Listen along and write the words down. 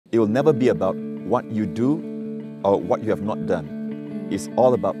it will never be about what you do or what you have not done. It's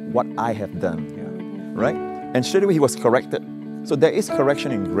all about what I have done, right? And straight away he was corrected. So there is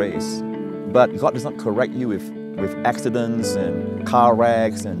correction in grace, but God does not correct you with accidents and car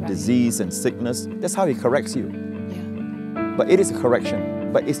wrecks and disease and sickness. That's how he corrects you. But it is a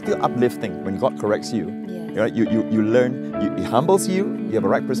correction, but it's still uplifting when God corrects you. Right? You learn, he humbles you, you have a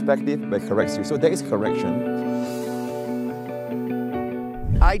right perspective, but he corrects you. So there is correction.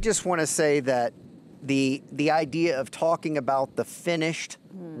 I just want to say that the idea of talking about the finished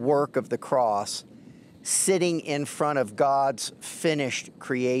work of the cross, sitting in front of God's finished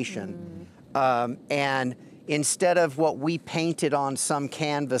creation, and instead of what we painted on some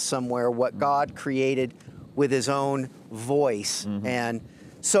canvas somewhere, what God created with his own voice. And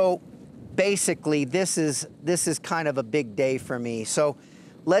so basically this is kind of a big day for me. So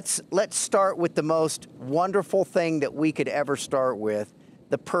let's start with the most wonderful thing that we could ever start with,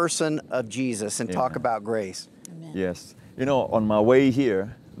 the person of Jesus, and talk about grace. Amen. Yes. You know, on my way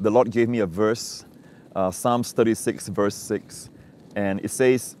here, the Lord gave me a verse, Psalms 36, verse 6, and it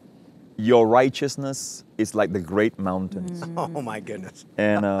says, your righteousness is like the great mountains. Oh my goodness.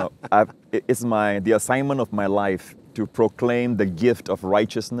 And it's the assignment of my life to proclaim the gift of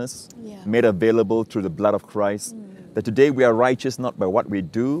righteousness made available through the blood of Christ. That today we are righteous not by what we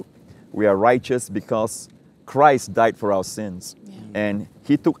do, we are righteous because Christ died for our sins. And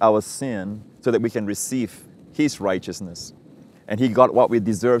he took our sin so that we can receive his righteousness. And he got what we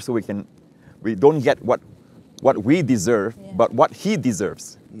deserve, so we don't get what we deserve, but what he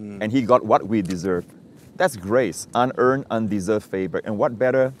deserves. And he got what we deserve. That's grace, unearned, undeserved favor. And what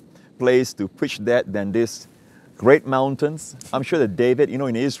better place to preach that than this great mountains? I'm sure that David, you know,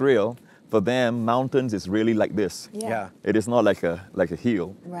 in Israel, for them, mountains is really like this. It is not like a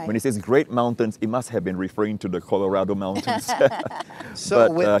hill. Right. When he says great mountains, it must have been referring to the Colorado mountains.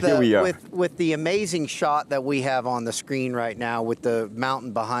 So but here we are. with the amazing shot that we have on the screen right now with the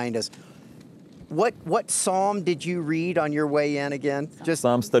mountain behind us, what psalm did you read on your way in again? Just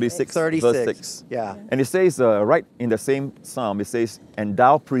Psalms 36, verse 6. Yeah. And it says, right in the same psalm, it says, and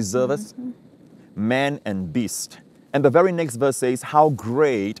thou preservest man and beast. And the very next verse says, how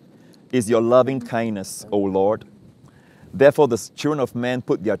great is your loving kindness, O Lord. Therefore the children of man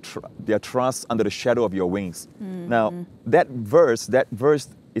put their trust under the shadow of your wings. Now, that verse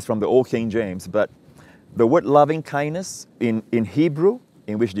is from the Old King James, but the word loving kindness in Hebrew,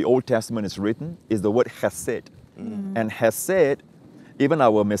 in which the Old Testament is written, is the word hesed. And hesed, even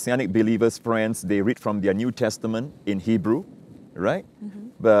our Messianic believers friends, they read from their New Testament in Hebrew, right?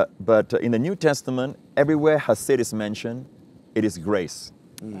 But in the New Testament, everywhere hesed is mentioned, it is grace.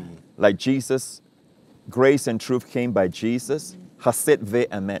 Like Jesus, grace and truth came by Jesus. Hesed ve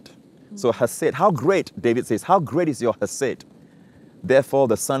emet. So hesed, how great, David says, how great is your hesed? Therefore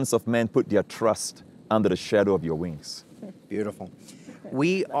the sons of men put their trust under the shadow of your wings. Beautiful.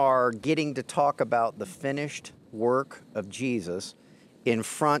 We are getting to talk about the finished work of Jesus in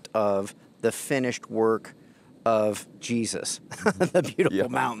front of the finished work of Jesus, the beautiful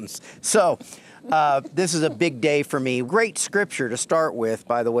mountains. So this is a big day for me. Great scripture to start with,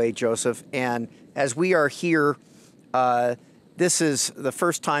 by the way, Joseph. And as we are here, this is the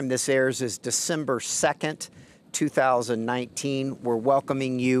first time this airs is December 2nd, 2019. We're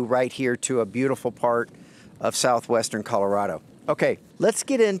welcoming you right here to a beautiful part of southwestern Colorado. Okay, let's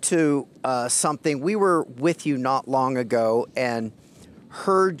get into something. We were with you not long ago and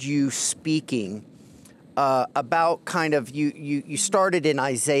heard you speaking about kind of, you started in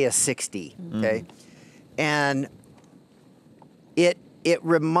Isaiah 60, okay? And it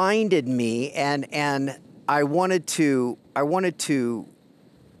reminded me, and I wanted to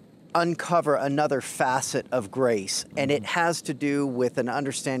uncover another facet of grace, and it has to do with an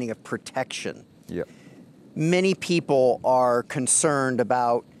understanding of protection. Many people are concerned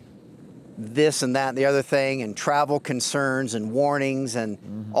about this and that and the other thing, and travel concerns and warnings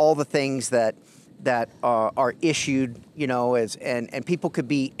and all the things that are issued, you know, and people could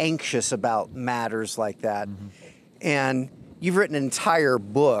be anxious about matters like that. And you've written an entire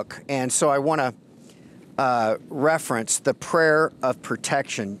book, and so I want to reference the Prayer of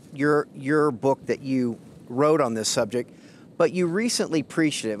Protection, your book that you wrote on this subject, but you recently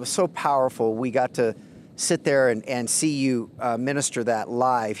preached it. It was so powerful. We got to sit there and see you minister that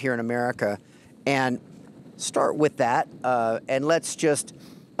live here in America, and start with that. And let's just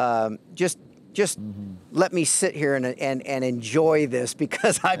let me sit here and enjoy this,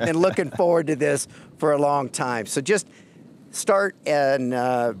 because I've been looking forward to this for a long time. So just start and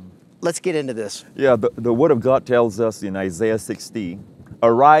let's get into this. Yeah, the Word of God tells us in Isaiah 60,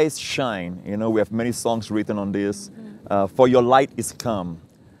 arise, shine. You know, we have many songs written on this. For your light is come,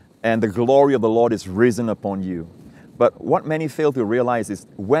 and the glory of the Lord is risen upon you. But what many fail to realize is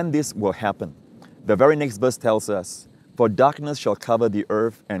when this will happen, the very next verse tells us, for darkness shall cover the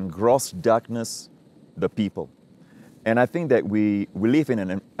earth and gross darkness the people. And I think that we live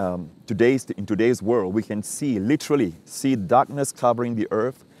in today's world, we can literally see darkness covering the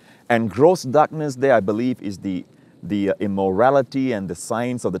earth. And gross darkness there, I believe, is the immorality and the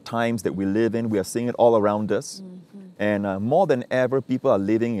signs of the times that we live in. We are seeing it all around us. And more than ever, people are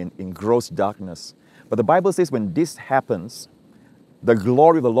living in gross darkness. But the Bible says when this happens, the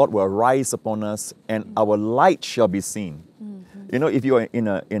glory of the Lord will arise upon us and our light shall be seen. You know, if you are in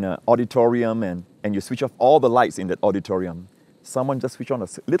an auditorium and you switch off all the lights in that auditorium, someone just switch on a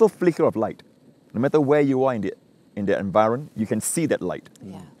little flicker of light. No matter where you are in the environment, you can see that light.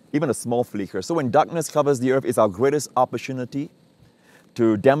 Yeah. Even a small flicker. So when darkness covers the earth, it's our greatest opportunity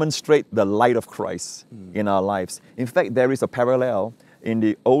to demonstrate the light of Christ in our lives. In fact, there is a parallel in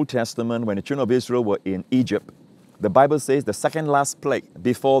the Old Testament when the children of Israel were in Egypt. The Bible says the second last plague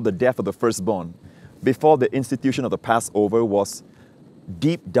before the death of the firstborn, before the institution of the Passover, was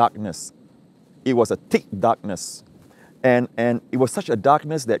deep darkness. It was a thick darkness. And it was such a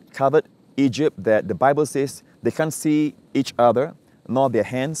darkness that covered Egypt that the Bible says they can't see each other, nor their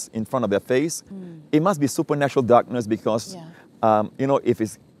hands in front of their face. It must be supernatural darkness because, you know, if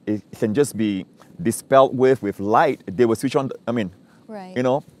it can just be dispelled with light, they will switch on, Right. you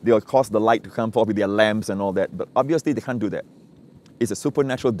know, they'll cause the light to come forth with their lamps and all that. But obviously they can't do that. It's a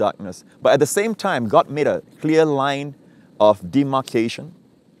supernatural darkness. But at the same time, God made a clear line of demarcation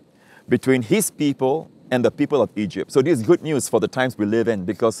between His people and the people of Egypt. So this is good news for the times we live in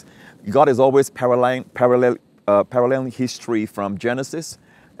because God is always paralleling history from Genesis,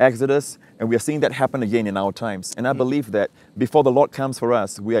 Exodus, and we are seeing that happen again in our times. And I believe that before the Lord comes for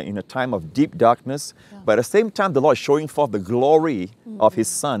us, we are in a time of deep darkness, but at the same time, the Lord is showing forth the glory of His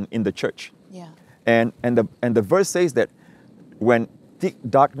Son in the church. Yeah. And the verse says that when thick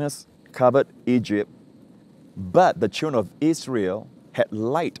darkness covered Egypt, but the children of Israel had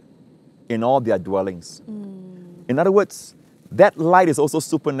light in all their dwellings. In other words, that light is also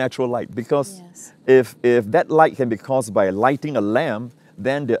supernatural light because if that light can be caused by lighting a lamp,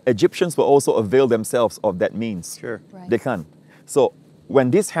 then the Egyptians will also avail themselves of that means. Sure. Right. They can't. So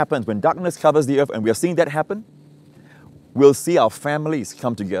when this happens, when darkness covers the earth and we are seeing that happen, we'll see our families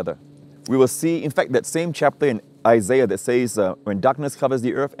come together. We will see, in fact, that same chapter in Isaiah that says, when darkness covers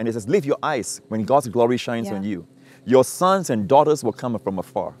the earth, and it says, lift your eyes when God's glory shines on you. Your sons and daughters will come from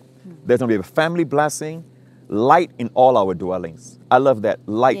afar. There's going to be a family blessing, light in all our dwellings. I love that,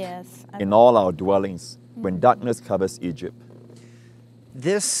 light in all our dwellings when darkness covers Egypt.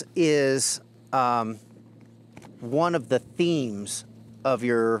 This is one of the themes of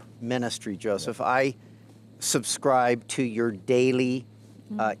your ministry, Joseph. I subscribe to your daily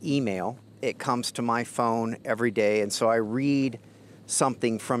email. It comes to my phone every day, and so I read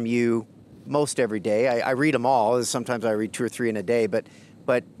something from you most every day. I read them all. Sometimes I read 2 or 3 in a day, but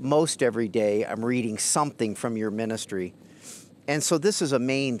most every day I'm reading something from your ministry. And so this is a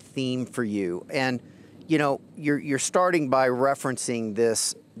main theme for you. And you know, you're starting by referencing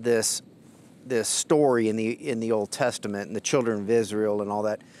this story in the Old Testament and the children of Israel and all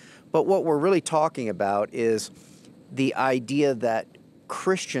that. But what we're really talking about is the idea that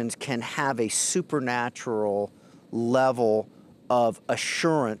Christians can have a supernatural level of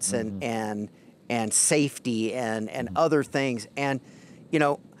assurance and safety and other things. And you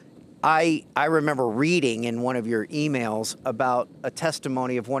know, I remember reading in one of your emails about a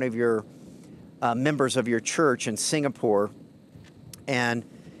testimony of one of your members of your church in Singapore, and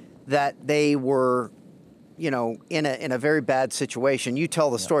that they were, you know, in a very bad situation. You tell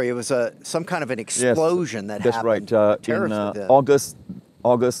the story. It was some kind of an explosion that happened. That's right. In August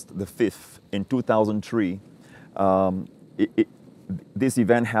the 5th in 2003, this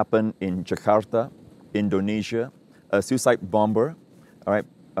event happened in Jakarta, Indonesia. A suicide bomber, all right,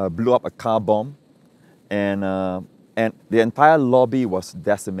 blew up a car bomb, and the entire lobby was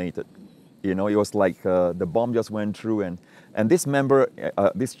decimated. You know, it was like the bomb just went through, and this member,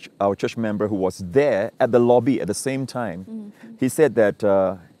 our church member who was there at the lobby at the same time, he said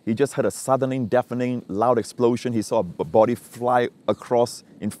that he just heard a sudden, deafening, loud explosion. He saw a body fly across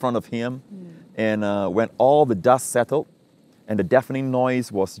in front of him, and when all the dust settled, and the deafening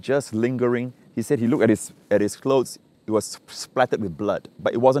noise was just lingering, he said he looked at his clothes. It was splattered with blood,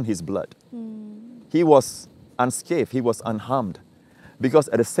 but it wasn't his blood. He was unscathed. He was unharmed. Because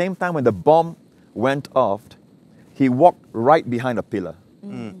at the same time when the bomb went off, he walked right behind a pillar.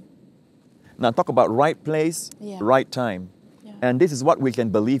 Now talk about right place, right time. And this is what we can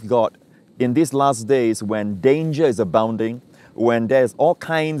believe God in these last days when danger is abounding, when there's all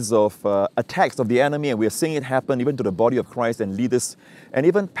kinds of attacks of the enemy, and we're seeing it happen even to the body of Christ and leaders and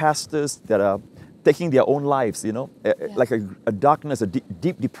even pastors that are taking their own lives, you know, like a darkness, a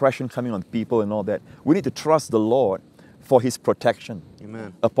deep depression coming on people and all that. We need to trust the Lord for His protection.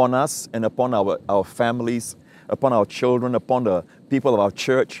 Amen. Upon us and upon our families, upon our children, upon the people of our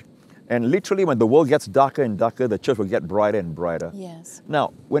church. And literally when the world gets darker and darker, the church will get brighter and brighter. Yes.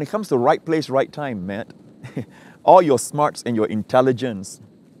 Now, when it comes to right place, right time, Matt, all your smarts and your intelligence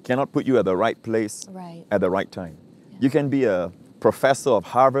cannot put you at the right place at the right time. Yeah. You can be a professor of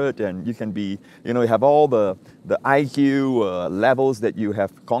Harvard and you can be, you know, you have all the IQ levels that you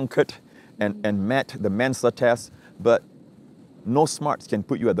have conquered and met the Mensa test, but no smarts can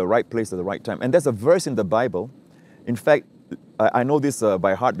put you at the right place at the right time. And there's a verse in the Bible. In fact, I know this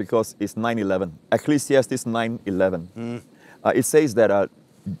by heart because it's 9:11. Ecclesiastes 9:11. It says that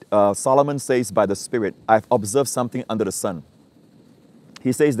Solomon says by the Spirit, I've observed something under the sun.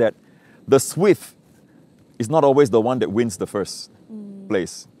 He says that the swift is not always the one that wins the first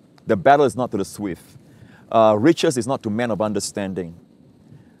place. The battle is not to the swift. Riches is not to men of understanding.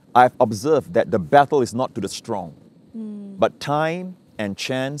 I've observed that the battle is not to the strong, but time and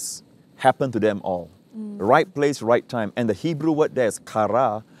chance happen to them all. Right place, right time. And the Hebrew word there is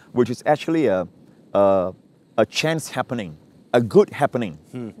kara, which is actually a chance happening, a good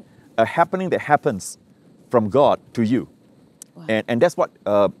happening, a happening that happens from God to you. Wow. And that's what,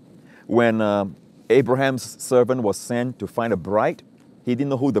 when Abraham's servant was sent to find a bride, he didn't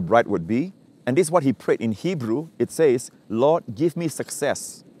know who the bride would be. And this is what he prayed. In Hebrew, it says, Lord, give me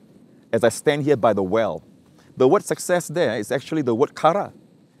success as I stand here by the well. The word success there is actually the word kara.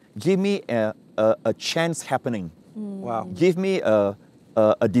 Give me a chance happening. Wow. Give me a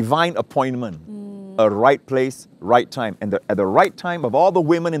divine appointment, a right place, right time. And at the right time of all the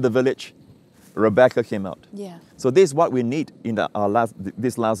women in the village, Rebecca came out. Yeah. So this is what we need in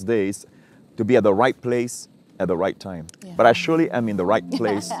these last days, to be at the right place at the right time. Yeah. But I surely am in the right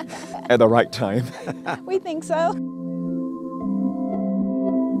place at the right time. We think so.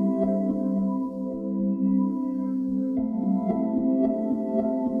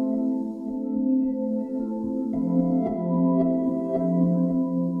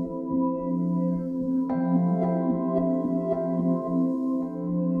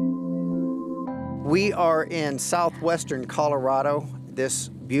 We are in southwestern Colorado, this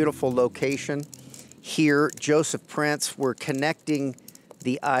beautiful location. Here, Joseph Prince, we're connecting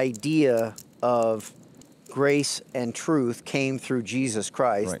the idea of grace and truth came through Jesus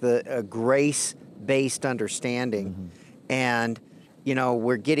Christ, right. The grace-based understanding. And, you know,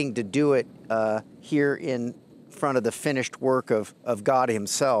 we're getting to do it here in front of the finished work of God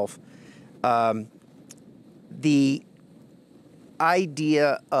Himself. The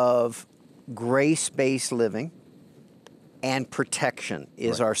idea of grace-based living and protection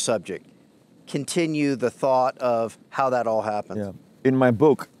is our subject. Continue the thought of how that all happens. Yeah. In my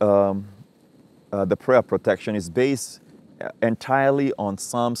book, The Prayer of Protection is based entirely on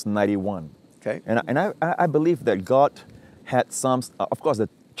Psalms 91. Okay. And I believe that God had Psalms, of course the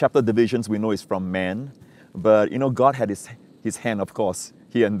chapter divisions we know is from man, but you know, God had his hand, of course,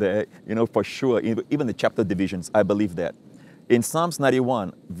 here and there, you know, for sure, even the chapter divisions, I believe that. In Psalms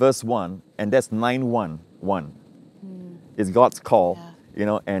 91, verse 1, and that's 9:1, is God's call, you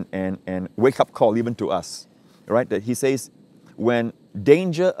know, and wake-up call even to us, right? That He says, when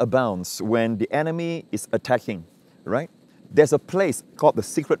danger abounds, when the enemy is attacking, right? There's a place called the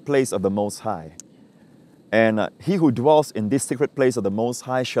secret place of the Most High. And he who dwells in this secret place of the Most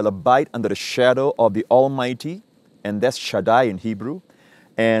High shall abide under the shadow of the Almighty, and that's Shaddai in Hebrew.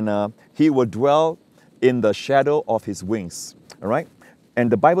 And he will dwell in the shadow of His wings. All right?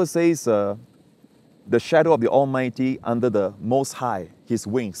 And the Bible says the shadow of the Almighty under the Most High, His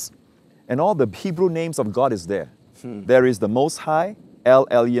wings. And all the Hebrew names of God is there. There is the Most High, El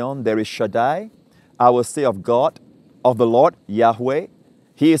Elyon. There is Shaddai. I will say of God, of the Lord, Yahweh.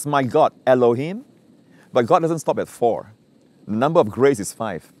 He is my God, Elohim. But God doesn't stop at 4. The number of grace is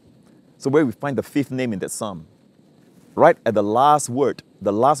 5. So where we find the 5th name in that psalm? Right at the last word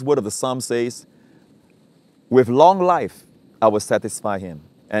of the psalm says, with long life, I will satisfy him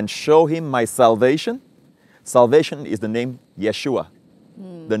and show him my salvation. Salvation is the name Yeshua,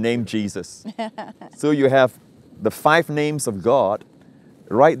 the name Jesus. So you have the 5 names of God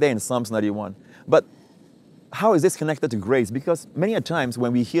right there in Psalms 91. But how is this connected to grace? Because many a times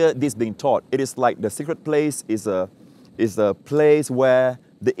when we hear this being taught, it is like the secret place is a place where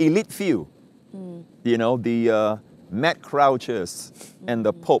the elite few, you know, the Matt Crouches and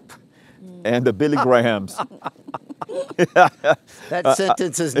the Pope and the Billy Grahams, That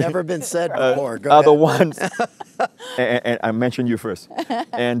sentence has never been said before. Go are the ahead. ones, and I mentioned you first,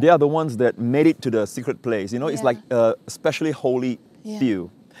 and they are the ones that made it to the secret place. You know, it's like especially holy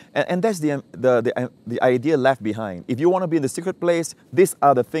few. And that's the idea left behind. If you want to be in the secret place, these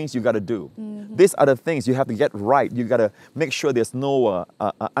are the things you got to do. These are the things you have to get right. You got to make sure there's no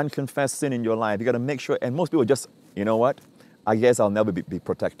unconfessed sin in your life. You got to make sure, and most people just, you know what? I guess I'll never be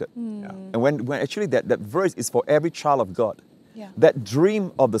protected. And when actually that verse is for every child of God. That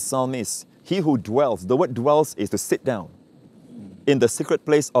dream of the psalmist, he who dwells, the word dwells is to sit down. In the secret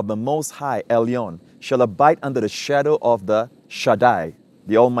place of the Most High, Elyon, shall abide under the shadow of the Shaddai,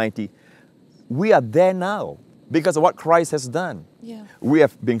 the Almighty. We are there now because of what Christ has done. We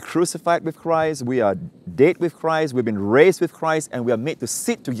have been crucified with Christ, we are dead with Christ, we've been raised with Christ, and we are made to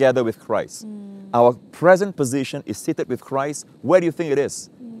sit together with Christ. Our present position is seated with Christ. Where do you think it is?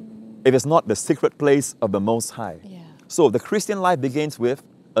 If it's not the secret place of the Most High. So the Christian life begins with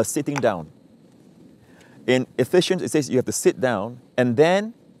a sitting down. In Ephesians, it says you have to sit down and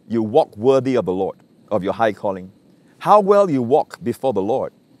then you walk worthy of the Lord, of your high calling. How well you walk before the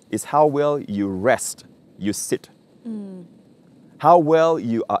Lord is how well you rest, you sit. How well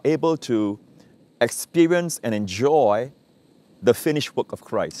you are able to experience and enjoy the finished work of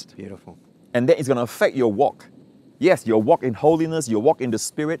Christ. Beautiful. And then it's going to affect your walk. Yes, your walk in holiness, your walk in the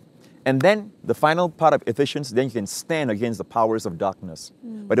Spirit. And then the final part of Ephesians, then you can stand against the powers of darkness.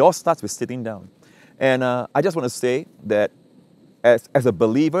 But it all starts with sitting down. And I just want to say that as a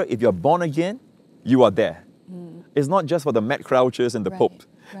believer, if you're born again, you are there. It's not just for the Matt Crouches and the Pope.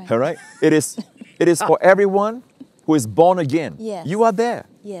 All right? It is for everyone who is born again. You are there.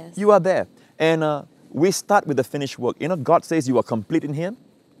 You are there. And we start with the finished work. You know, God says you are complete in Him.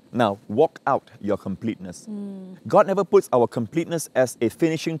 Now, walk out your completeness. God never puts our completeness as a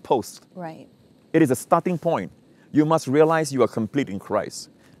finishing post. It is a starting point. You must realize you are complete in Christ.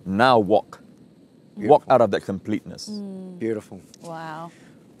 Now walk. Walk out of that completeness. Beautiful. Wow.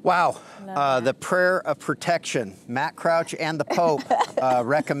 Wow. The Prayer of Protection. Matt Crouch and the Pope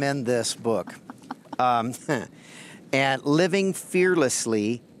recommend this book. And Living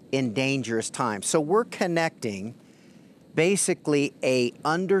Fearlessly in Dangerous Times. So we're connecting basically a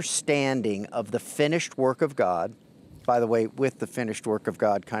understanding of the finished work of God. By the way, with the finished work of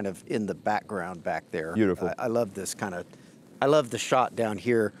God kind of in the background back there. Beautiful. I love this I love the shot down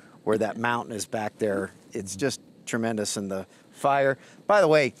here where that mountain is back there. It's just tremendous, and the fire. By the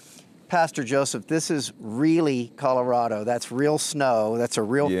way, Pastor Joseph, this is really Colorado. That's real snow. That's a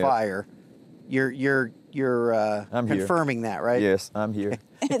real fire. You're confirming that, right? Yes, I'm here.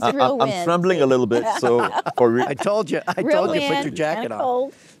 It's real wind. I'm trembling a little bit, so I told you. I told you, put your jacket on.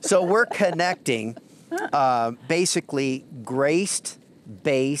 Cold. So we're connecting basically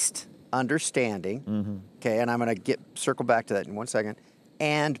grace-based understanding. Okay, and I'm going to circle back to that in 1 second.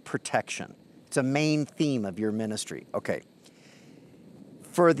 And protection. It's a main theme of your ministry. Okay.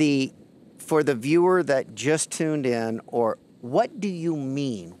 For the viewer that just tuned in, or what do you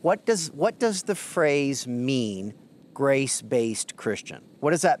mean? What does the phrase mean? Grace-based Christian.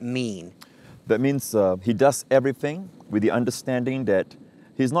 What does that mean? That means he does everything with the understanding that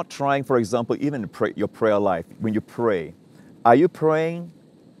he's not trying, for example, even your prayer life. When you pray, are you praying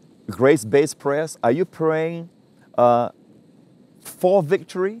grace-based prayers? Are you praying for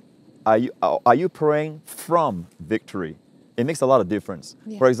victory? Are you praying from victory? It makes a lot of difference.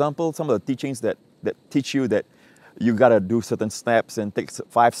 For example, some of the teachings that teach you that you got to do certain steps and take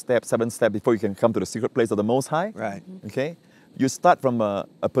 5 steps, 7 steps before you can come to the secret place of the Most High. Right. Okay? You start from a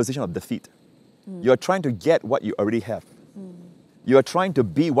position of defeat. You're trying to get what you already have. You are trying to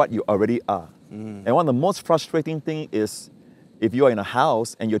be what you already are. And one of the most frustrating things is if you are in a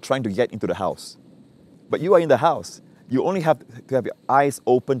house and you're trying to get into the house. But you are in the house. You only have to have your eyes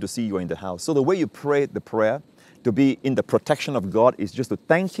open to see you are in the house. So the way you pray the prayer to be in the protection of God is just to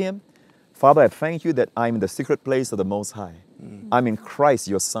thank Him. Father, I thank you that I'm in the secret place of the Most High. I'm in Christ,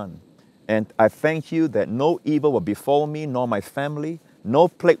 your Son. And I thank you that no evil will befall me, nor my family. No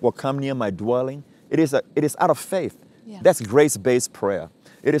plague will come near my dwelling. It is out of faith. That's grace-based prayer.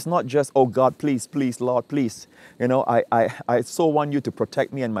 It is not just, oh God, please, please, Lord, please. You know, I so want you to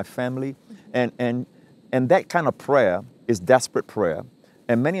protect me and my family. And that kind of prayer is desperate prayer.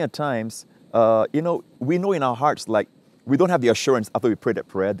 And many a times, you know, we know in our hearts, like, we don't have the assurance after we pray that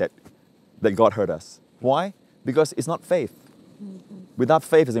prayer that God heard us. Why? Because it's not faith. Without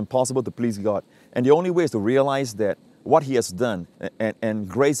faith, it's impossible to please God. And the only way is to realize that what He has done, and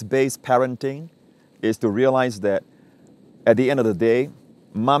grace-based parenting is to realize that at the end of the day,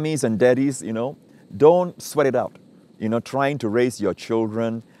 mommies and daddies, you know, don't sweat it out. You know, trying to raise your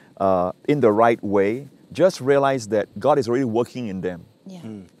children in the right way. just realize that God is already working in them.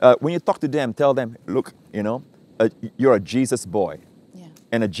 Yeah. When you talk to them, tell them, look, you're a Jesus boy. Yeah.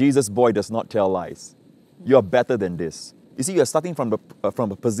 And a Jesus boy does not tell lies. You're better than this. You see, you're starting from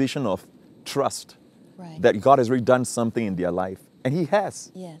a position of trust. Right. That God has already done something in their life. And He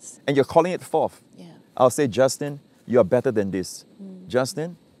has. Yes. And you're calling it forth. Yeah. I'll say, Justin, you're better than this.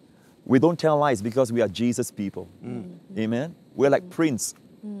 Justin, we don't tell lies because we are Jesus people. Amen? We're like Prince.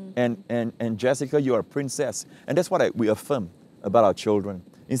 And Jessica, you're a princess. And that's what we affirm about our children.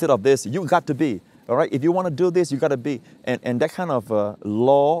 Instead of this, you got to be. All right? If you want to do this, you got to be. And that kind of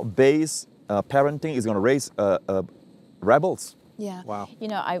law-based parenting is going to raise rebels. Yeah. Wow. You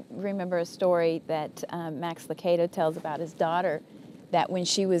know, I remember a story that Max Lucado tells about his daughter, that when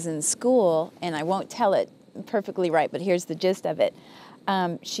she was in school, and I won't tell it perfectly right, but here's the gist of it.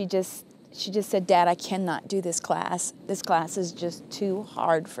 She just said, Dad, I cannot do this class. This class is just too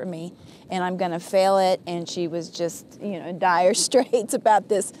hard for me, and I'm going to fail it. And she was just, in dire straits about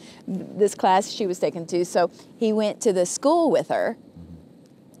this class she was taking to. So he went to the school with her,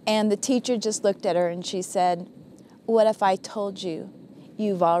 and the teacher just looked at her and she said, what if I told you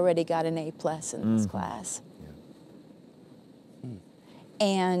you've already got an A+ in this class?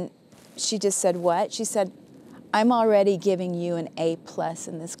 And she just said, what? She said, I'm already giving you an A+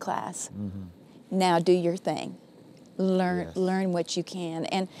 in this class. Now do your thing. Learn what you can.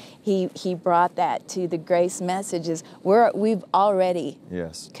 And he brought that to the grace messages. We've already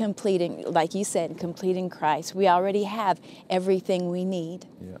completing, like you said, completing Christ. We already have everything we need.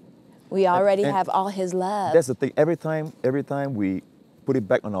 Yeah. We already have all His love. That's the thing. Every time we put it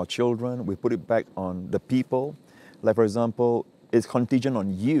back on our children, we put it back on the people. Like, for example, it's contingent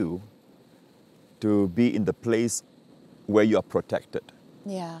on you to be in the place where you are protected.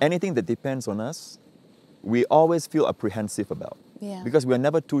 Yeah. Anything that depends on us, we always feel apprehensive about. Yeah. Because we're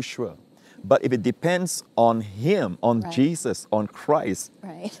never too sure. But if it depends on Him, on Jesus, on Christ,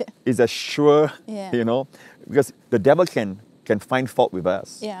 it's a sure, because the devil can find fault with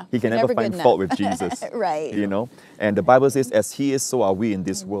us. Yeah. He can never find fault with Jesus. Right. And the Bible says, as He is, so are we in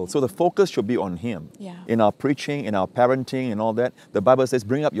this world. So the focus should be on Him. Yeah. In our preaching, in our parenting and all that, the Bible says,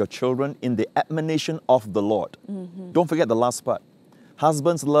 bring up your children in the admonition of the Lord. Don't forget the last part.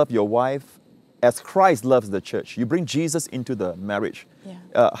 Husbands, love your wife as Christ loves the church. You bring Jesus into the marriage.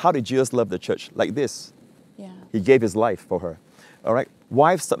 Yeah. How did Jesus love the church? Like this. Yeah. He gave His life for her. All right.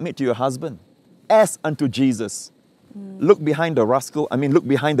 Wives, submit to your husband as unto Jesus. Look behind the rascal. Look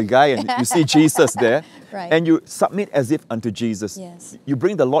behind the guy and you see Jesus there. Right. And you submit as if unto Jesus. Yes. You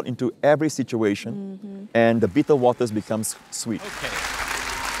bring the Lord into every situation and the bitter waters becomes sweet. Okay.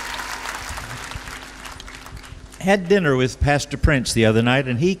 Had dinner with Pastor Prince the other night,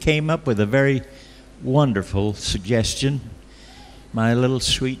 and he came up with a very wonderful suggestion. My little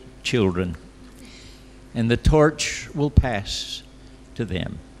sweet children. And the torch will pass to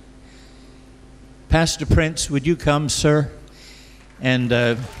them. Pastor Prince, would you come, sir? And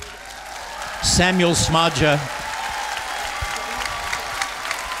Samuel Smadja.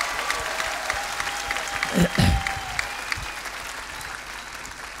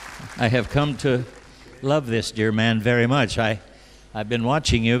 I have come to love this dear man very much. I've been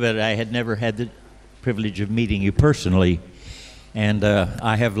watching you, but I had never had the privilege of meeting you personally. And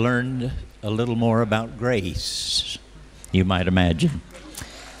I have learned a little more about grace, you might imagine,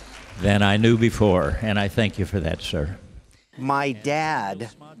 than I knew before, and I thank you for that, sir. My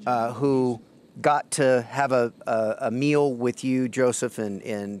dad, who got to have a meal with you, Joseph,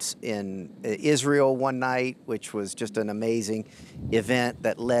 in Israel one night, which was just an amazing event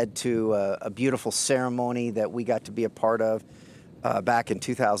that led to a beautiful ceremony that we got to be a part of back in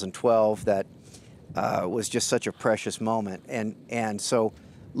 2012 that was just such a precious moment. And so,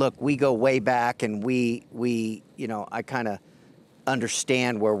 look, we go way back, and we I kind of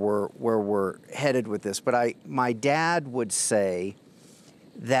understand where we're headed with this, but my dad would say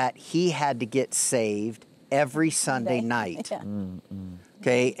that he had to get saved every Sunday night.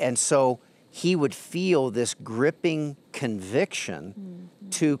 Okay, and so he would feel this gripping conviction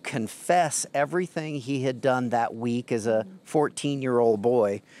to confess everything he had done that week as a 14-year-old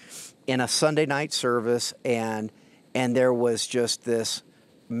boy in a Sunday night service, and there was just this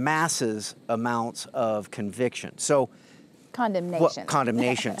massive amounts of conviction. So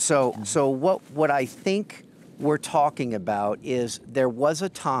condemnation. So what I think we're talking about is there was a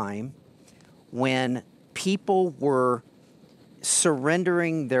time when people were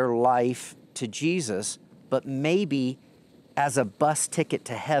surrendering their life to Jesus, but maybe as a bus ticket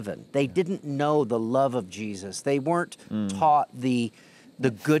to heaven. They didn't know the love of Jesus. They weren't taught the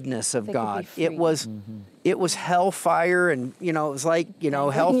the goodness of They could be God. free. It was hellfire, and it was like Dangling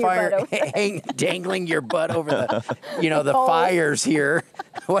your hellfire butt over. dangling your butt over the the Coals. fires here.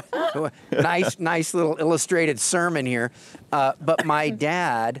 Nice little illustrated sermon here. But my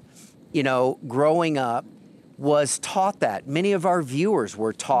dad, growing up, was taught that. Many of our viewers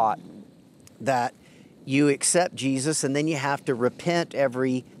were taught that you accept Jesus and then you have to repent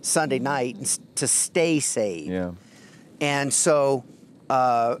every Sunday night to stay saved. Yeah. And so,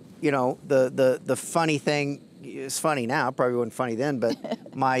 the funny thing is funny now, probably wasn't funny then, but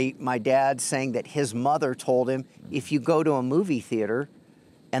my dad saying that his mother told him, if you go to a movie theater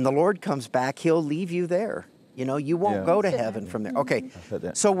and the Lord comes back, he'll leave you there. You won't go to heaven from there. Okay, heard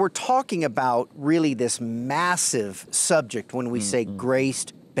that. so we're talking about really this massive subject when we say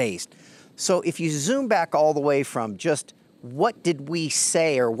grace-based. So if you zoom back all the way from just what did we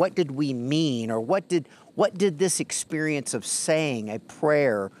say or what did we mean or what did this experience of saying a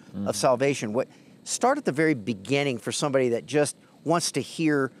prayer of salvation, start at the very beginning for somebody that just wants to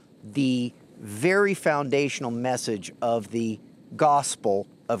hear the very foundational message of the gospel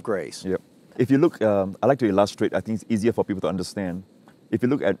of grace. Yep. If you look, I like to illustrate, I think it's easier for people to understand. If you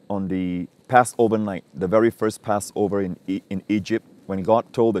look at on the Passover night, the very first Passover in Egypt, when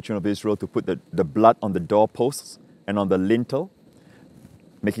God told the children of Israel to put the blood on the doorposts and on the lintel,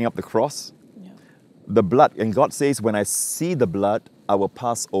 making up the cross, the blood, and God says, when I see the blood, I will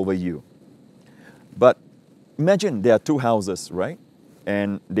pass over you. But imagine there are two houses, right?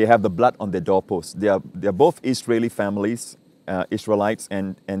 And they have the blood on their doorposts. They are both Israeli families, Israelites,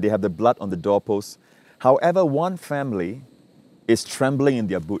 and they have the blood on the doorposts. However, one family is trembling in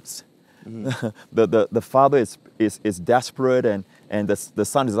their boots. The father is desperate, and the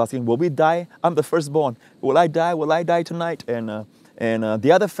son is asking, will we die? I'm the firstborn. Will I die? Will I die tonight? And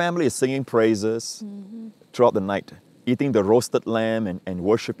the other family is singing praises throughout the night, eating the roasted lamb and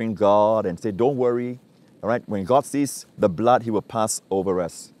worshiping God, and say, don't worry. All right, when God sees the blood, he will pass over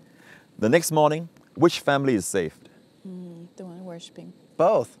us. The next morning, which family is saved? The one worshiping.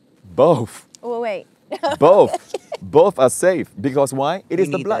 Both. Both. Oh, wait. Both. Both are saved. Because why? It is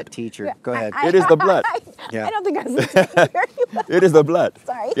the need blood. that, teacher. Go ahead. It is the blood. Yeah. I don't think I was listening very well. It is the blood.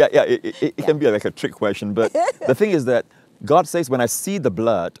 Sorry. Yeah, it can be like a trick question, but the thing is that God says, when I see the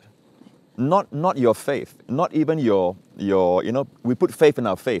blood, not your faith, not even your we put faith in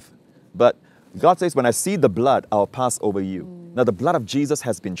our faith, but God says, when I see the blood, I'll pass over you. Now, the blood of Jesus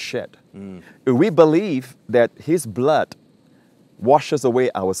has been shed. We believe that his blood washes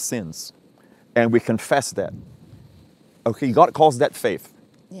away our sins, and we confess that. Okay, God calls that faith.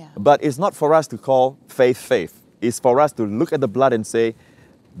 Yeah. But it's not for us to call faith. It's for us to look at the blood and say,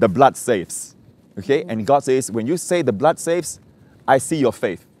 the blood saves. Okay? And God says, when you say the blood saves, I see your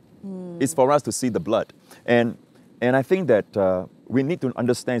faith. It's for us to see the blood. And I think that we need to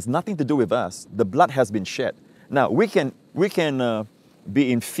understand it's nothing to do with us. The blood has been shed. Now, we can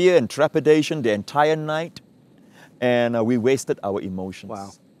be in fear and trepidation the entire night, and we wasted our emotions.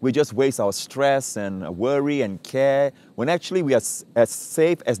 Wow. We just waste our stress and worry and care, when actually we are as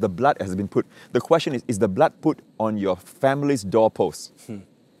safe as the blood has been put. The question is the blood put on your family's doorpost?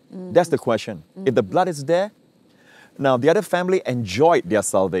 That's the question. If the blood is there, now the other family enjoyed their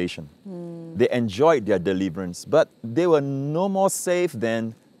salvation. They enjoyed their deliverance, but they were no more safe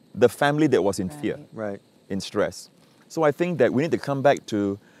than the family that was in fear, Right. in stress. So I think that we need to come back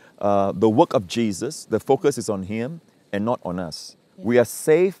to the work of Jesus. The focus is on him and not on us. We are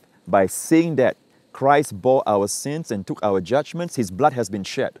safe by seeing that Christ bore our sins and took our judgments. His blood has been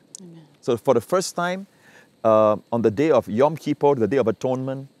shed. Amen. So for the first time, on the day of Yom Kippur, the Day of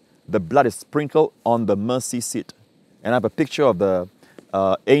Atonement, the blood is sprinkled on the mercy seat. And I have a picture of the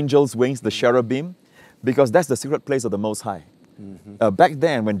angel's wings, the cherubim, because that's the secret place of the Most High. Back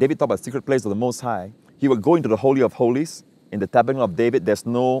then, when David talked about the secret place of the Most High, he would go into the Holy of Holies. In the tabernacle of David, there's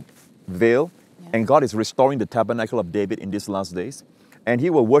no veil. And God is restoring the tabernacle of David in these last days. And he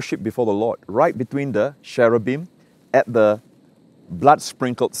will worship before the Lord, right between the cherubim at the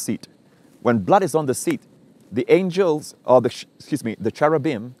blood-sprinkled seat. When blood is on the seat, the angels, or the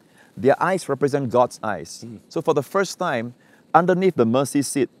cherubim, their eyes represent God's eyes. So for the first time, underneath the mercy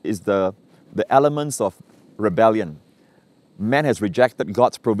seat is the elements of rebellion. Man has rejected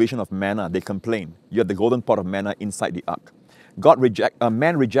God's provision of manna. They complain. You have the golden pot of manna inside the ark.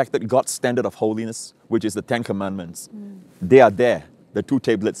 Man rejected God's standard of holiness, which is the Ten Commandments. They are there, the two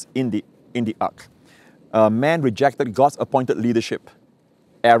tablets in the ark. Man rejected God's appointed leadership.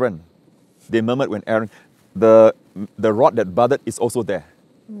 Aaron, they murmured when Aaron, the rod that budded is also there.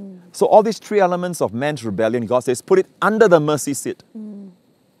 So all these three elements of man's rebellion, God says, put it under the mercy seat.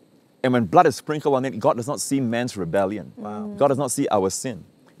 And when blood is sprinkled on it, God does not see man's rebellion. Wow. God does not see our sin.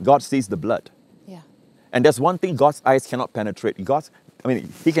 God sees the blood. Yeah. And there's one thing God's eyes cannot penetrate.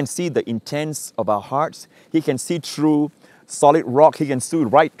 He can see the intents of our hearts. He can see through solid rock. He can see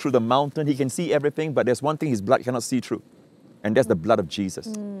right through the mountain. He can see everything, but there's one thing his blood cannot see through. And that's the blood of Jesus.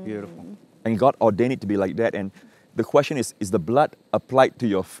 Beautiful. And God ordained it to be like that. And the question is the blood applied to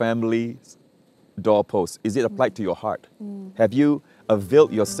your family's doorpost? Is it applied to your heart? Have you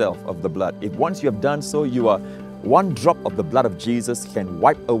availed yourself of the blood? If once you have done so, one drop of the blood of Jesus can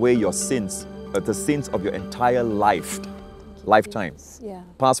wipe away your sins, the sins of your entire lifetime, Yeah.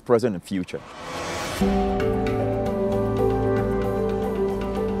 past, present, and future.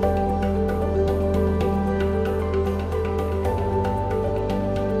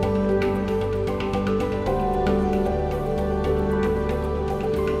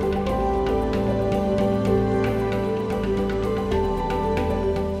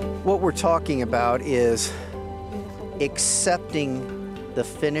 What we're talking about is accepting the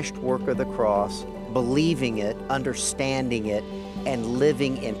finished work of the cross, believing it, understanding it, and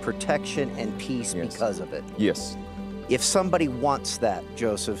living in protection and peace Yes. because of it. Yes. If somebody wants that,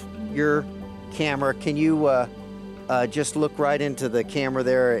 Joseph, your camera, can you just look right into the camera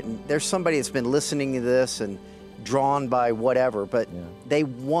there? And there's somebody that's been listening to this and drawn by whatever, but they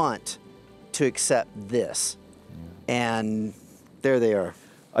want to accept this. And there they are.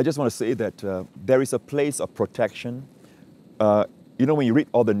 I just want to say that there is a place of protection. When you read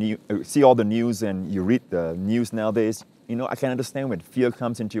see all the news and you read the news nowadays, I can understand when fear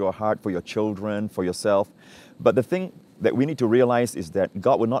comes into your heart for your children, for yourself. But the thing that we need to realize is that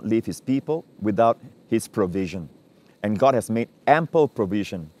God will not leave his people without his provision. And God has made ample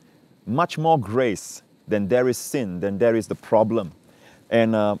provision, much more grace than there is sin, than there is the problem.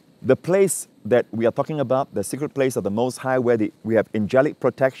 And the place that we are talking about, the secret place of the Most High, where we have angelic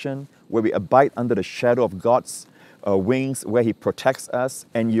protection, where we abide under the shadow of God's wings, where he protects us,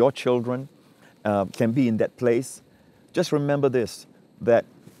 and your children can be in that place. Just remember this, that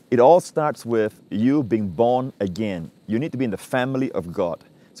it all starts with you being born again. You need to be in the family of God.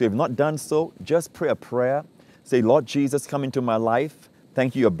 So if you've not done so, just pray a prayer. Say, Lord Jesus, come into my life.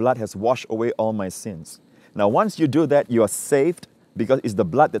 Thank you, your blood has washed away all my sins. Now, once you do that, you are saved because it's the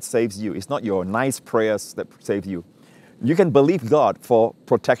blood that saves you. It's not your nice prayers that save you. You can believe God for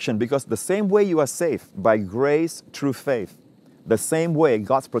protection because the same way you are saved by grace through faith, the same way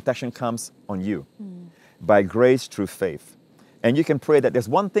God's protection comes on you. By grace through faith. And you can pray that. There's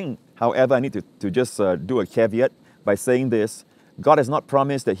one thing, however, I need to just do a caveat by saying this. God has not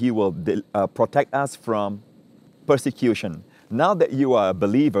promised that he will protect us from persecution. Now that you are a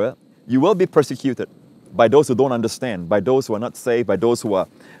believer, you will be persecuted by those who don't understand, by those who are not saved, by those who are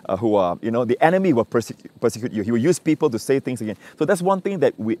the enemy will persecute you. He will use people to say things again. So that's one thing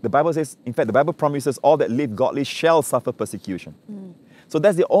that the Bible says, in fact, the Bible promises all that live godly shall suffer persecution. So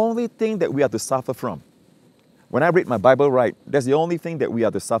that's the only thing that we are to suffer from. When I read my Bible right, that's the only thing that we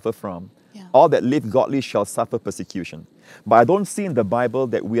are to suffer from. Yeah. All that live godly shall suffer persecution. But I don't see in the Bible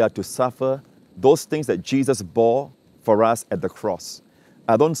that we are to suffer those things that Jesus bore for us at the cross.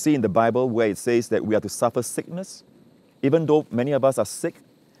 I don't see in the Bible where it says that we are to suffer sickness, even though many of us are sick.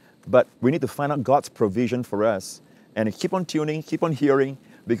 But we need to find out God's provision for us and keep on tuning, keep on hearing,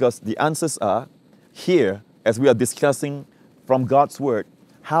 because the answers are here as we are discussing from God's Word,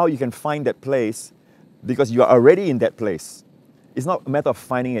 how you can find that place because you are already in that place. It's not a matter of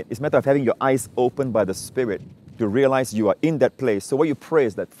finding it. It's a matter of having your eyes opened by the Spirit to realize you are in that place. So what you pray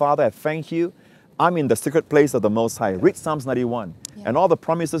is that, Father, I thank you. I'm in the secret place of the Most High. Read Psalms 91. Yeah. And all the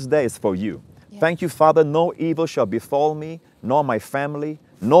promises there is for you. Yeah. Thank you, Father. No evil shall befall me, nor my family.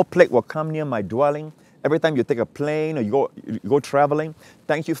 No plague will come near my dwelling. Every time you take a plane or you go traveling,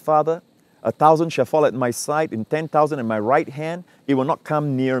 thank you, Father. 1,000 shall fall at my side and 10,000 at my right hand. It will not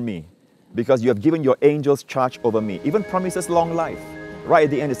come near me, because you have given your angels charge over me. Even promises long life. Right at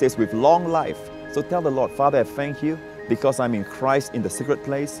the end it says, with long life. So tell the Lord, Father, I thank you because I'm in Christ in the secret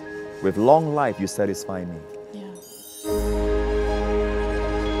place. With long life you satisfy me. Yeah.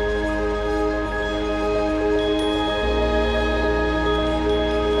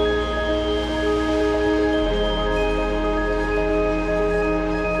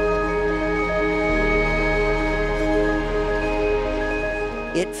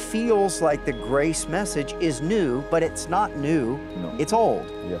 It feels like the grace message is new, but it's not new. No. It's old.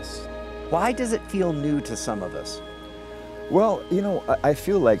 Yes. Why does it feel new to some of us? Well, I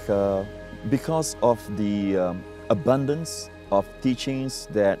feel like because of the abundance of teachings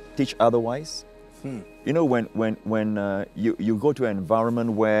that teach otherwise. When you go to an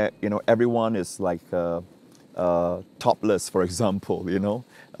environment where everyone is like topless, for example, you know,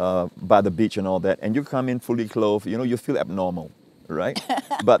 by the beach and all that, and you come in fully clothed, you know, you feel abnormal, right?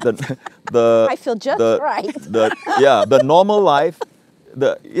 But the I feel just right. the normal life,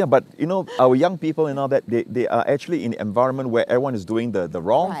 but you know, our young people and all that, they are actually in an environment where everyone is doing the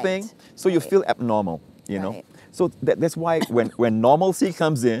wrong Right. thing, so you feel abnormal, you know. Right. So that's why when normalcy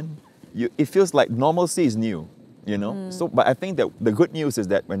comes in, it feels like normalcy is new, you know. So, but I think that the good news is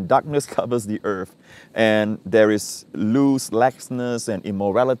that when darkness covers the earth, and there is loose, laxness, and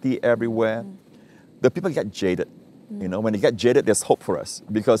immorality everywhere, the people get jaded. You know, when they get jaded, there's hope for us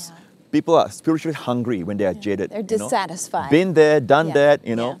because people are spiritually hungry when they are jaded. They're you know. dissatisfied. Been there, done Yeah. that.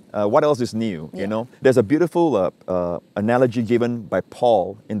 You know, what else is new? Yeah. You know, there's a beautiful analogy given by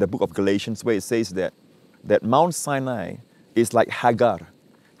Paul in the book of Galatians where it says that Mount Sinai is like Hagar.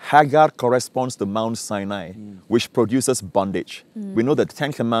 Hagar corresponds to Mount Sinai, which produces bondage. We know that the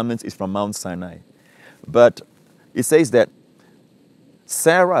Ten Commandments is from Mount Sinai. But it says that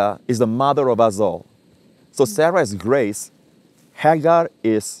Sarah is the mother of us all. So Sarah is grace, Hagar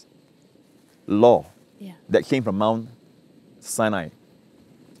is law that came from Mount Sinai.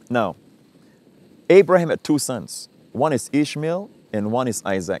 Now, Abraham had two sons. One is Ishmael and one is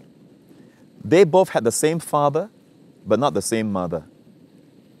Isaac. They both had the same father, but not the same mother.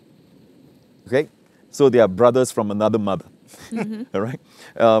 Okay? So they are brothers from another mother. All right?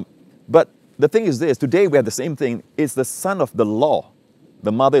 But the thing is this, today we have the same thing. It's the son of the law.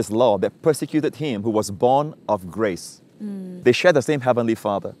 The mother is law that persecuted him who was born of grace. They share the same heavenly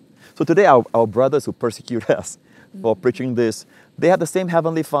father. So today our brothers who persecute us for preaching this, they have the same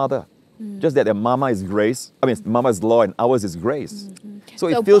heavenly father. Just that their mama is grace. I mean, mama is law and ours is grace. So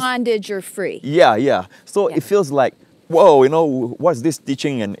it feels bondage or free. Yeah. So it feels like, whoa, you know, what's this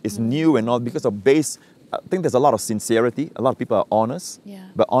teaching and it's new and all because of base. I think there's a lot of sincerity. A lot of people are honest,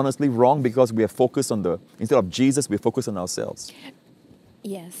 but honestly wrong because we are focused on instead of Jesus, we focus on ourselves.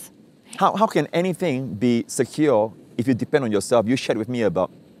 Yes. How can anything be secure if you depend on yourself? You shared with me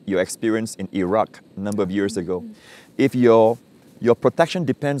about your experience in Iraq a number of years ago. If your protection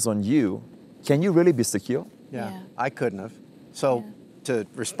depends on you, can you really be secure? Yeah. I couldn't have. So to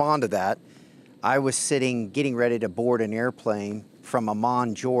respond to that, I was getting ready to board an airplane from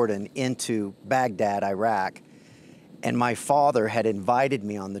Amman, Jordan into Baghdad, Iraq. And my father had invited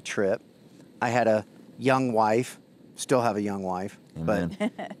me on the trip. I had a young wife, still have a young wife, Amen.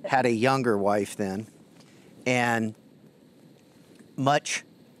 but had a younger wife then, and much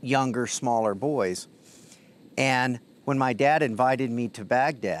younger, smaller boys. And when my dad invited me to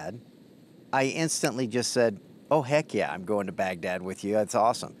Baghdad, I instantly just said, oh, heck yeah, I'm going to Baghdad with you. That's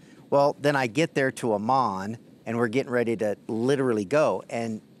awesome. Well, then I get there to Amman, and we're getting ready to literally go,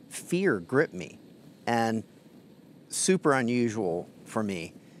 and fear gripped me, and super unusual for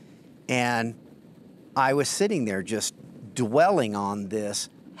me. And I was sitting there just dwelling on this.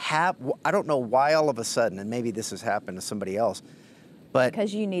 I don't know why all of a sudden, and maybe this has happened to somebody else, but...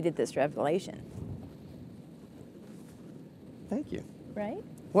 Because you needed this revelation. Thank you. Right?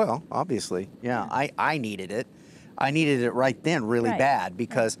 Well, obviously, yeah. I needed it. I needed it right then really bad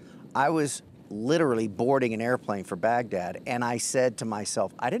because I was literally boarding an airplane for Baghdad, and I said to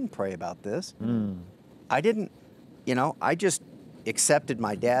myself, I didn't pray about this. I didn't, I just accepted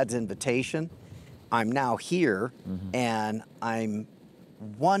my dad's invitation. I'm now here, and I'm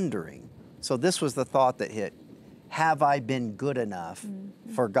wondering. So this was the thought that hit. Have I been good enough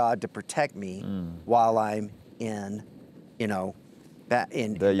for God to protect me while I'm in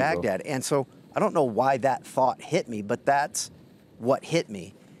Baghdad? And so I don't know why that thought hit me, but that's what hit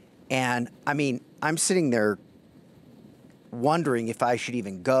me. And I mean, I'm sitting there wondering if I should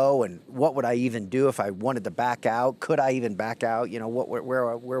even go, and what would I even do if I wanted to back out? Could I even back out?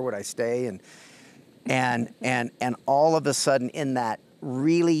 Where would I stay? And all of a sudden, in that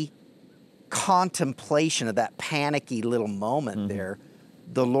really contemplation of that panicky little moment there,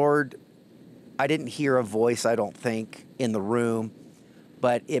 the Lord, I didn't hear a voice, I don't think, in the room,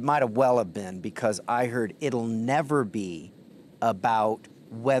 but it might have well have been because I heard it'll never be about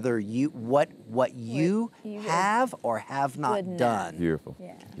whether what you have or have not done. Beautiful.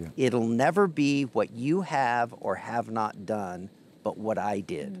 Yeah. It'll never be what you have or have not done, but what I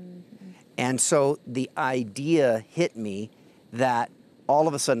did. And so the idea hit me that all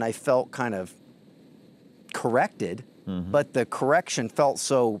of a sudden I felt kind of corrected, but the correction felt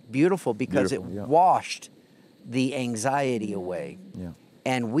so beautiful because it washed the anxiety away.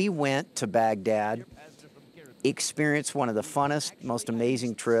 And we went to Baghdad, experienced one of the funnest, most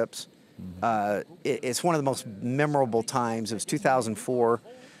amazing trips. It's one of the most memorable times. It was 2004.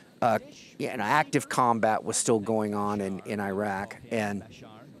 Active combat was still going on in Iraq.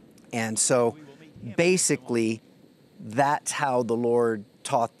 And so basically, that's how the Lord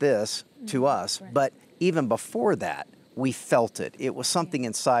taught this to us. Right. But even before that, we felt it. It was something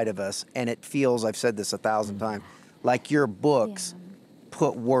inside of us, and it feels, I've said this 1,000 times, like your books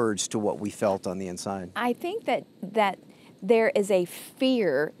put words to what we felt on the inside. I think that there is a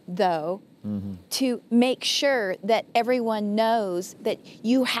fear, though, to make sure that everyone knows that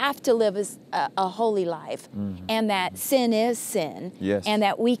you have to live as a holy life, and that sin is sin, Yes. and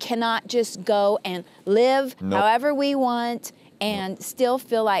that we cannot just go and live Nope. however we want and still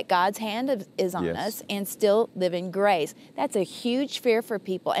feel like God's hand is on Yes. us and still live in grace. That's a huge fear for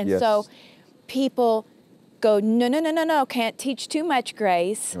people. And Yes. so people go, no, can't teach too much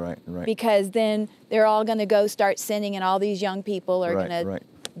grace. Right, right. Because then they're all going to go start sinning, and all these young people are Right, going right.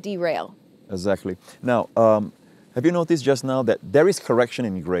 to derail. Exactly. Now, have you noticed just now that there is correction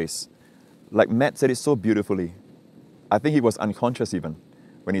in grace? Like Matt said it so beautifully. I think he was unconscious even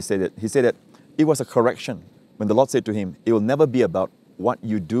when he said it. He said that it was a correction. When the Lord said to him, it will never be about what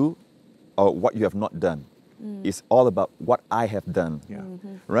you do or what you have not done. It's all about what I have done. Yeah.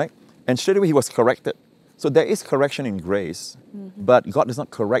 Right? And straight away he was corrected. So there is correction in grace, but God does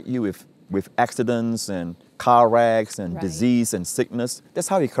not correct you with accidents and car wrecks and Right. disease and sickness. That's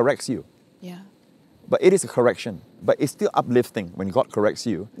how he corrects you. Yeah. But it is a correction. But it's still uplifting when God corrects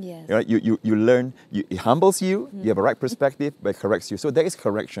you. Yes. Right? You learn, it humbles you, you have a right perspective, but it corrects you. So there is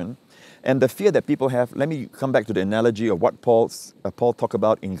correction. And the fear that people have, let me come back to the analogy of what Paul talked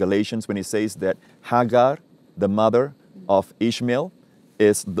about in Galatians when he says that Hagar, the mother of Ishmael,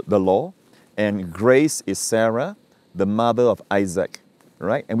 is the law, and Grace is Sarah, the mother of Isaac,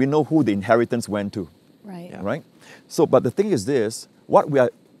 right? And we know who the inheritance went to. Right. Yeah. Right? So, but the thing is this, what we are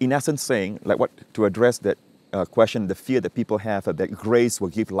in essence saying, like what to address that question, the fear that people have that grace will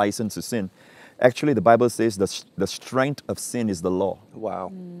give license to sin. Actually, the Bible says the strength of sin is the law.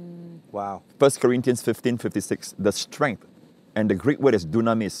 Wow. Wow. 1 Corinthians 15:56, the strength, and the Greek word is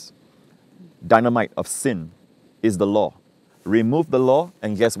dunamis, dynamite of sin, is the law. Remove the law,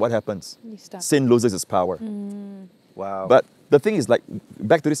 and guess what happens? You stop. Sin loses its power. Wow. But the thing is, like,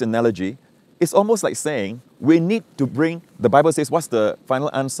 back to this analogy, it's almost like saying we need to bring, the Bible says, what's the final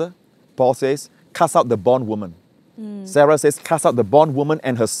answer? Paul says, cast out the bondwoman. Sarah says, cast out the bondwoman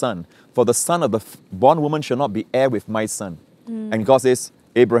and her son, for the son of the bondwoman shall not be heir with my son. And God says,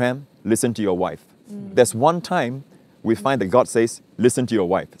 Abraham, listen to your wife. There's one time we find that God says, listen to your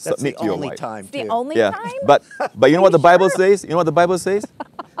wife, That's submit the to your only wife. time, It's the too. only Yeah, time? but you know what the Bible says? You know what the Bible says?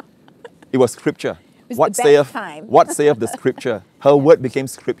 It was scripture. was What the best saith, time. what saith the scripture? Her word became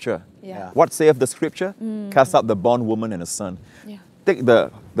scripture. Yeah. What saith the scripture? Cast out the bondwoman and her son. Yeah. Take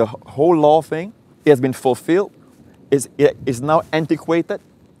the whole law thing, it has been fulfilled, it is now antiquated,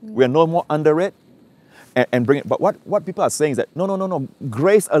 we are no more under it, and bring it. But what people are saying is that, no,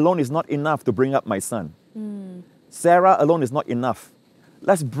 grace alone is not enough to bring up my son. Sarah alone is not enough.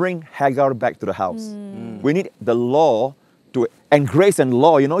 Let's bring Hagar back to the house. We need the law and grace and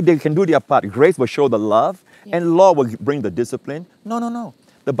law, they can do their part. Grace will show the love, and law will bring the discipline. No.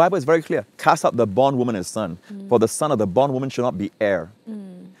 The Bible is very clear. Cast out the bondwoman and son, for the son of the bondwoman shall not be heir.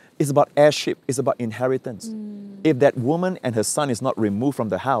 It's about heirship. It's about inheritance. If that woman and her son is not removed from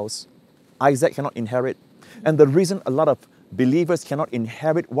the house, Isaac cannot inherit. And the reason a lot of believers cannot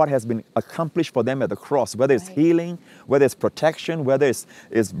inherit what has been accomplished for them at the cross, whether it's Right. healing, whether it's protection, whether it's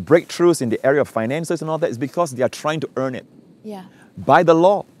breakthroughs in the area of finances and all that, is because they are trying to earn it Yeah. by the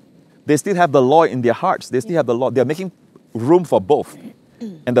law. They still have the law in their hearts. They still have the law. They're making room for both.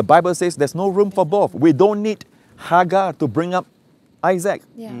 And the Bible says there's no room for both. We don't need Hagar to bring up Isaac.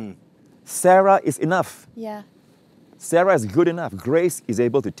 Yeah. Sarah is enough. Yeah. Sarah is good enough. Grace is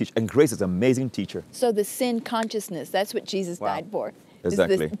able to teach, and Grace is an amazing teacher. So the sin consciousness, that's what Jesus Wow. died for. is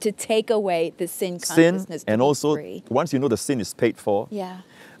this- Exactly. to take away the sin Sin, consciousness. to and be also free. once you know the sin is paid for, Yeah.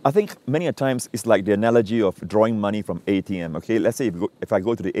 I think many a times it's like the analogy of drawing money from ATM. Okay, let's say if I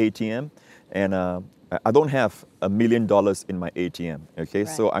go to the ATM and I don't have $1 million in my ATM. Okay,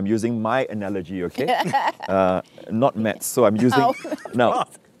 so Right. I'm using my analogy. Okay, not Matt's. So I'm using Oh. now.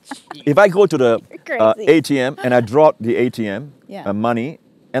 If I go to the You're crazy. ATM and I draw the ATM Yeah. money,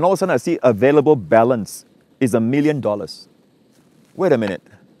 and all of a sudden I see available balance is $1 million. Wait a minute.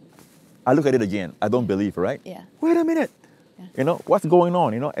 I look at it again. I don't believe, right? Yeah. Wait a minute. Yeah. What's going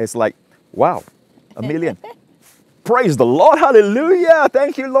on? It's like, wow, $1 million. Praise the Lord. Hallelujah.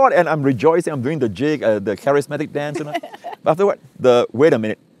 Thank you, Lord. And I'm rejoicing. I'm doing the jig, the charismatic dance. But after what? The wait a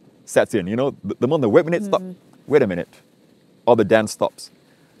minute sets in. The moment the wait a minute stop. Wait a minute. Or the dance stops.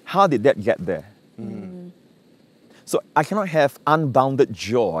 How did that get there? So I cannot have unbounded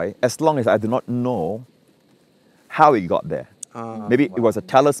joy as long as I do not know how it got there. Maybe it was a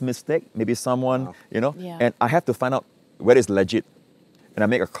teller's mistake. Maybe someone, Yeah. and I have to find out whether it's legit. And I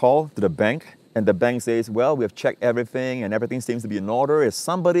make a call to the bank, and the bank says, well, we have checked everything, and everything seems to be in order. It's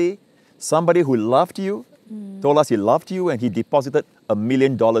somebody who loved you, told us he loved you, and he deposited $1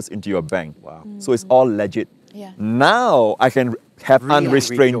 million into your bank. Wow. So it's all legit. Yeah. Now I can have Really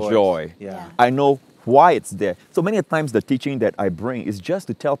unrestrained rejoice. joy. Yeah. I know why it's there. So many times the teaching that I bring is just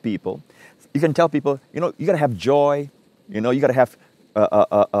to tell people, you can tell people, you got to have joy, you got to have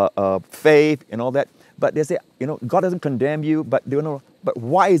faith and all that. But they say, God doesn't condemn you, but they don't know, but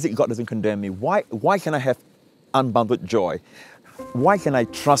why is it God doesn't condemn me? Why can I have unbounded joy? Why can I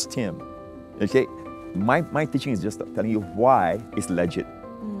trust Him? Okay, my teaching is just telling you why it's legit.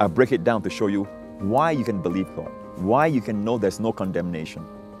 I break it down to show you why you can believe God, why you can know there's no condemnation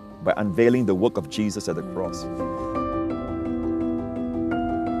by unveiling the work of Jesus at the cross.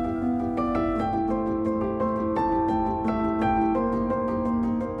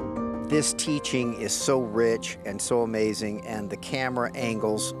 This teaching is so rich and so amazing, and the camera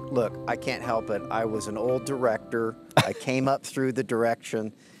angles, look, I can't help it. I was an old director. I came up through the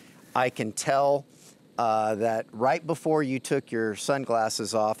direction. I can tell that right before you took your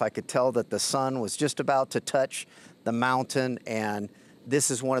sunglasses off, I could tell that the sun was just about to touch the mountain, and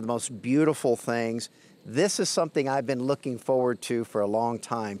this is one of the most beautiful things. This is something I've been looking forward to for a long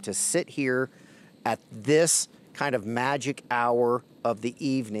time, to sit here at this kind of magic hour of the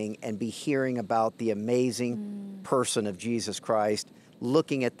evening and be hearing about the amazing person of Jesus Christ,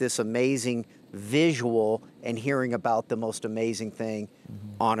 looking at this amazing visual and hearing about the most amazing thing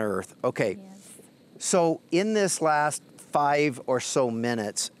on earth. Okay, so in this last 5 or so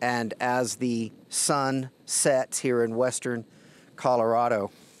minutes, and as the sun sets here in western Colorado,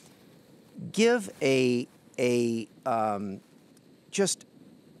 give just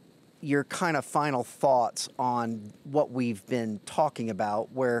your kind of final thoughts on what we've been talking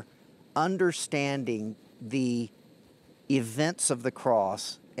about, where understanding the events of the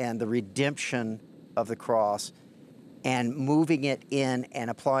cross and the redemption of the cross and moving it in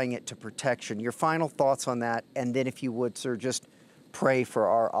and applying it to protection. Your final thoughts on that, and then if you would, sir, just pray for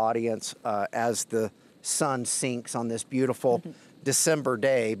our audience as the sun sinks on this beautiful December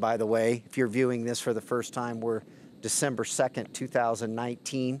day, by the way. If you're viewing this for the first time, we're December 2nd,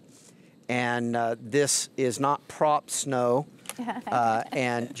 2019. And this is not prop snow.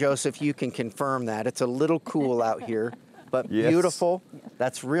 And Joseph, you can confirm that. It's a little cool out here, but beautiful.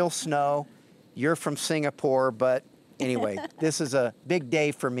 That's real snow. You're from Singapore, but anyway, this is a big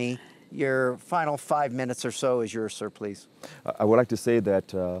day for me. Your final 5 minutes or so is yours, sir, please. I would like to say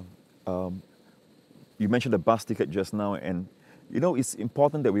that you mentioned the bus ticket just now, and it's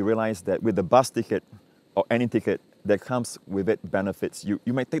important that we realize that with the bus ticket or any ticket, that comes with it benefits.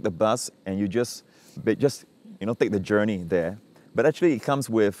 You might take the bus and you just take the journey there, but actually it comes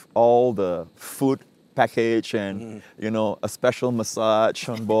with all the food package and a special massage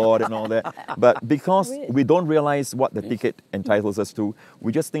on board and all that. But because we don't realize what the ticket entitles us to,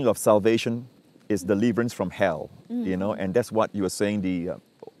 we just think of salvation is deliverance from hell, and that's what you were saying,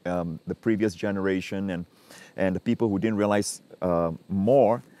 the previous generation and the people who didn't realize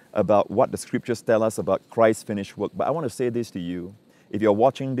more about what the scriptures tell us about Christ's finished work. But I want to say this to you. If you're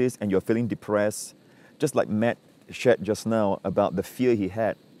watching this and you're feeling depressed, just like Matt shared just now about the fear he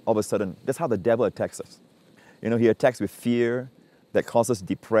had, all of a sudden, that's how the devil attacks us. He attacks with fear that causes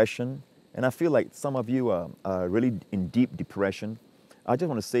depression. And I feel like some of you are really in deep depression. I just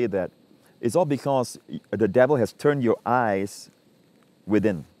want to say that it's all because the devil has turned your eyes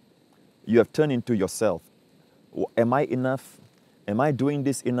within. You have turned into yourself. Am I enough? Am I doing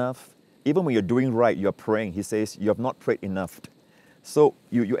this enough? Even when you're doing right, you're praying. He says, you have not prayed enough. So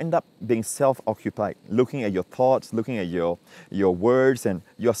you end up being self-occupied, looking at your thoughts, looking at your words, and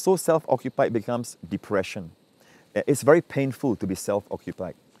you're so self-occupied it becomes depression. It's very painful to be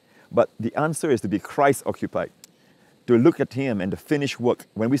self-occupied. But the answer is to be Christ-occupied, to look at Him and the finished work.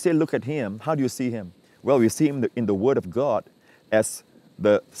 When we say look at Him, how do you see Him? Well, we see Him in the Word of God as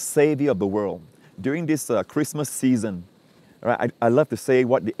the Savior of the world. During this Christmas season, right, I love to say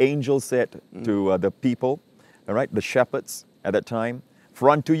what the angel said to the people, all right, the shepherds at that time. For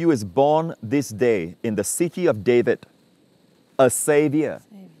unto you is born this day in the city of David a Savior,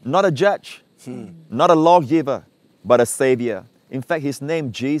 not a judge, not a lawgiver, but a Savior. In fact, His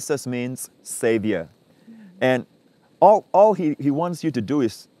name, Jesus, means Savior. And all he wants you to do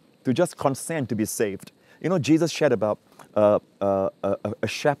is to just consent to be saved. Jesus shared about a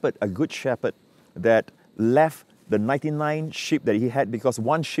shepherd, a good shepherd, that left the 99 sheep that he had because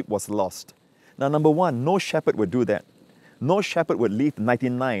one sheep was lost. Now, number one, no shepherd would do that. No shepherd would leave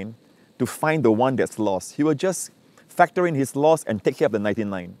 99 to find the one that's lost. He would just factor in his loss and take care of the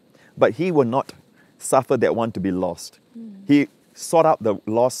 99. But he will not suffer that one to be lost. He sought out the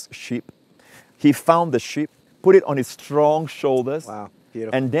lost sheep. He found the sheep, put it on his strong shoulders. Wow,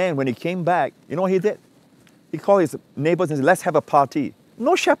 beautiful. And then when he came back, you know what he did? He called his neighbors and said, let's have a party.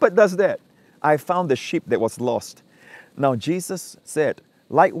 No shepherd does that. I found the sheep that was lost. Now Jesus said,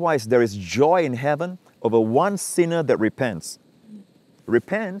 likewise, there is joy in heaven over one sinner that repents.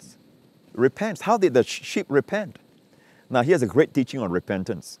 Repents? Repents. How did the sheep repent? Now here's a great teaching on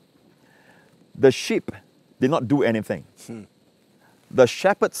repentance. The sheep did not do anything. The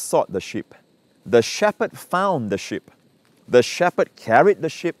shepherd sought the sheep. The shepherd found the sheep. The shepherd carried the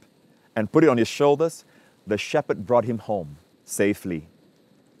sheep and put it on his shoulders. The shepherd brought him home safely.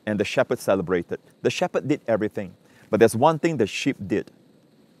 And the shepherd celebrated. The shepherd did everything. But there's one thing the sheep did.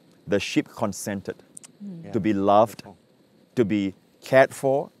 The sheep consented to be loved, to be cared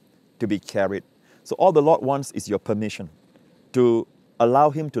for, to be carried. So all the Lord wants is your permission to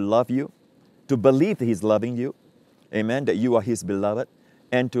allow him to love you, to believe that he's loving you, amen, that you are his beloved,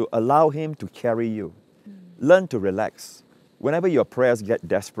 and to allow him to carry you. Learn to relax. Whenever your prayers get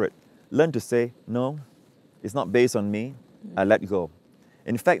desperate, learn to say, no, it's not based on me, I let go.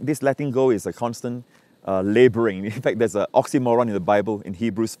 In fact, this letting go is a constant laboring. In fact, there's an oxymoron in the Bible. In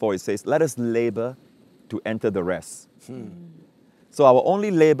Hebrews 4, it says, let us labor to enter the rest. So our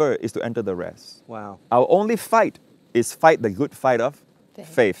only labor is to enter the rest. Wow. Our only fight is fight the good fight of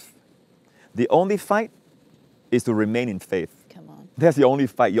faith. The only fight is to remain in faith. Come on. That's the only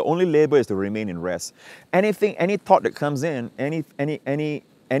fight. Your only labor is to remain in rest. Anything, any thought that comes in,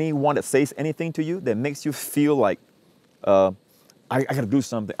 anyone that says anything to you that makes you feel like, I got to do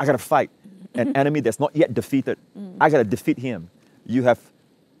something. I got to fight an enemy that's not yet defeated. I got to defeat him. You have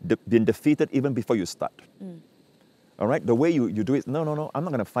been defeated even before you start. All right? The way you do it, no, I'm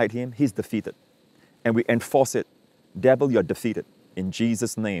not going to fight him. He's defeated. And we enforce it. Devil, you're defeated. In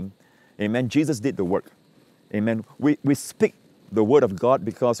Jesus' name. Amen. Jesus did the work. Amen. We speak the word of God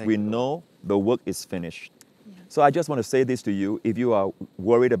because we know the work is finished. So I just want to say this to you. If you are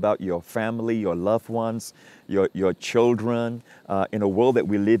worried about your family, your loved ones, your children, in a world that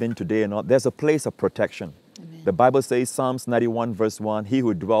we live in today and all, there's a place of protection. Amen. The Bible says, Psalms 91 verse 1, he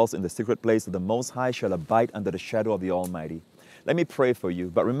who dwells in the secret place of the Most High shall abide under the shadow of the Almighty. Let me pray for you.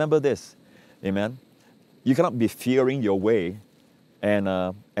 But remember this, amen. You cannot be fearing your way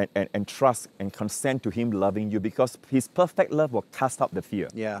and trust and consent to him loving you, because his perfect love will cast out the fear.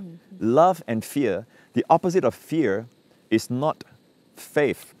 Yeah. Love and fear, the opposite of fear is not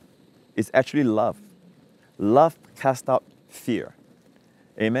faith. It's actually love. Love casts out fear.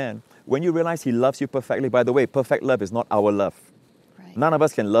 Amen. When you realize he loves you perfectly, by the way, perfect love is not our love. Right. None of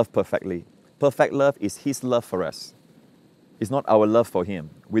us can love perfectly. Perfect love is his love for us. It's not our love for him.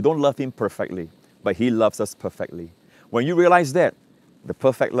 We don't love him perfectly, but he loves us perfectly. When you realize that, the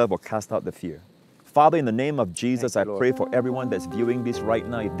perfect love will cast out the fear. Father, in the name of Jesus, I pray for everyone that's viewing this right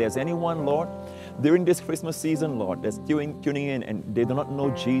now. If there's anyone, Lord, during this Christmas season, Lord, that's tuning in and they do not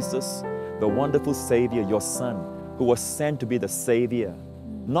know Jesus, the wonderful Savior, your Son, who was sent to be the Savior,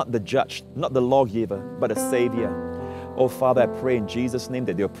 not the judge, not the lawgiver, but a Savior. Oh, Father, I pray in Jesus' name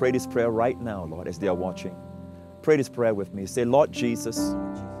that they'll pray this prayer right now, Lord, as they are watching. Pray this prayer with me. Say, Lord Jesus,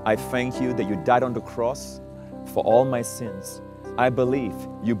 I thank you that you died on the cross for all my sins. I believe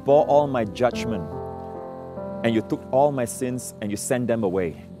you bore all my judgment and you took all my sins and you sent them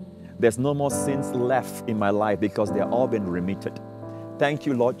away. There's no more sins left in my life because they're all been remitted. Thank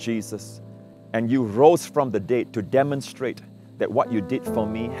you, Lord Jesus. And you rose from the dead to demonstrate that what you did for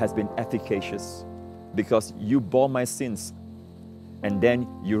me has been efficacious, because you bore my sins and then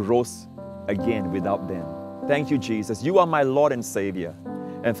you rose again without them. Thank you, Jesus. You are my Lord and Savior.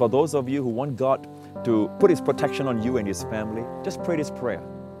 And for those of you who want God to put his protection on you and his family, just pray this prayer.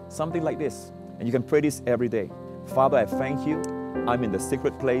 Something like this. And you can pray this every day. Father, I thank you. I'm in the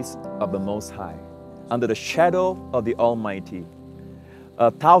secret place of the Most High, under the shadow of the Almighty.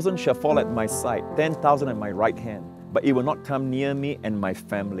 1,000 shall fall at my side, 10,000 at my right hand, but it will not come near me and my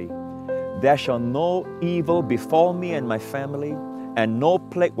family. There shall no evil befall me and my family, and no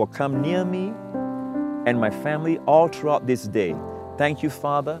plague will come near me and my family all throughout this day. Thank you,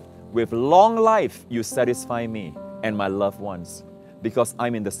 Father. With long life, you satisfy me and my loved ones, because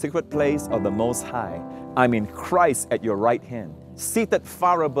I'm in the secret place of the Most High. I'm in Christ at your right hand, seated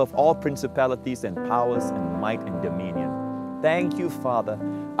far above all principalities and powers and might and dominion. Thank you, Father.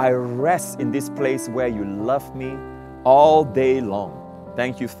 I rest in this place where you love me all day long.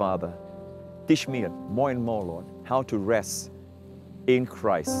 Thank you, Father. Teach me more and more, Lord, how to rest in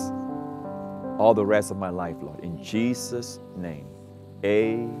Christ all the rest of my life, Lord. In Jesus' name,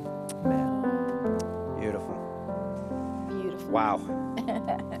 amen. Beautiful. Wow.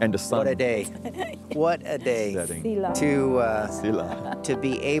 And the sun. What a day. What a day Setting. Selah. to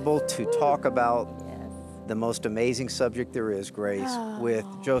be able to talk about the most amazing subject there is, grace, with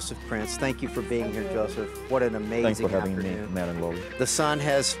Joseph Prince. Thank you for being here, Joseph. What an amazing Thanks for having afternoon. me, Matt and Laurie. The sun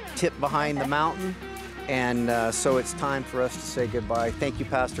has tipped behind the mountain, and so it's time for us to say goodbye. Thank you,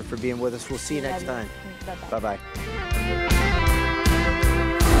 Pastor, for being with us. We'll see you next time. Bye-bye. Bye-bye.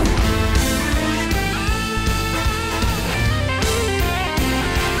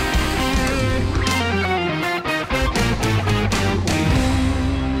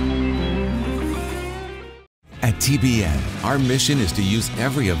 At TBN, our mission is to use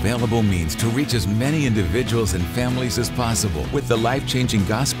every available means to reach as many individuals and families as possible with the life-changing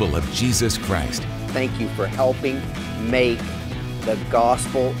gospel of Jesus Christ. Thank you for helping make the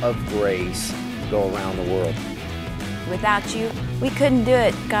gospel of grace go around the world. Without you, we couldn't do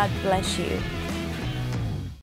it. God bless you.